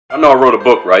I know I wrote a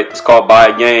book, right? It's called Buy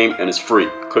a Game and it's free.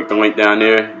 Click the link down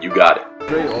there, you got it.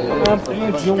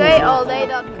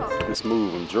 DreAllDay.com. This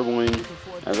move, I'm dribbling.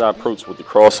 As I approach with the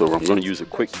crossover, I'm going to use a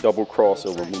quick double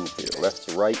crossover move here. Left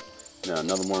to right, now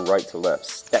another one right to left.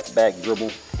 Step back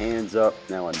dribble, hands up,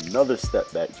 now another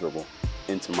step back dribble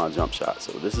into my jump shot.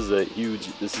 So this is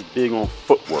this is big on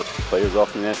footwork. Players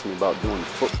often ask me about doing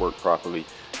footwork properly.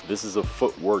 This is a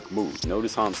footwork move.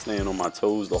 Notice how I'm staying on my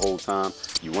toes the whole time.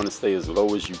 You want to stay as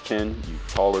low as you can. You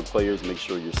taller players, make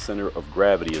sure your center of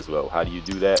gravity is low. How do you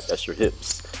do that? That's your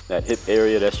hips. That hip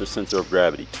area, that's your center of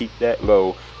gravity. Keep that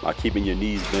low by keeping your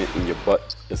knees bent and your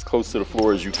butt as close to the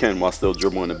floor as you can while still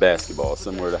dribbling the basketball,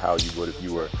 similar to how you would if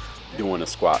you were doing a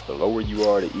squat. The lower you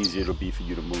are, the easier it'll be for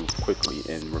you to move quickly.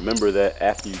 And remember that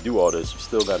after you do all this, you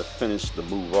still got to finish the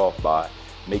move off by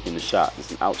making the shot.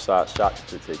 It's an outside shot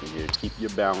that you're taking here. Keep your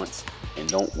balance and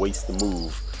don't waste the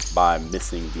move by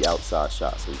missing the outside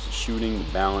shot. So it's the shooting,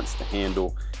 the balance, the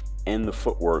handle, and the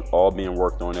footwork all being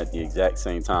worked on at the exact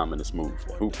same time in this move.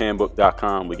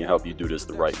 Hoophandbook.com, we can help you do this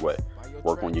the right way.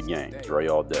 Work on your game. Dre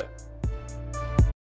all day.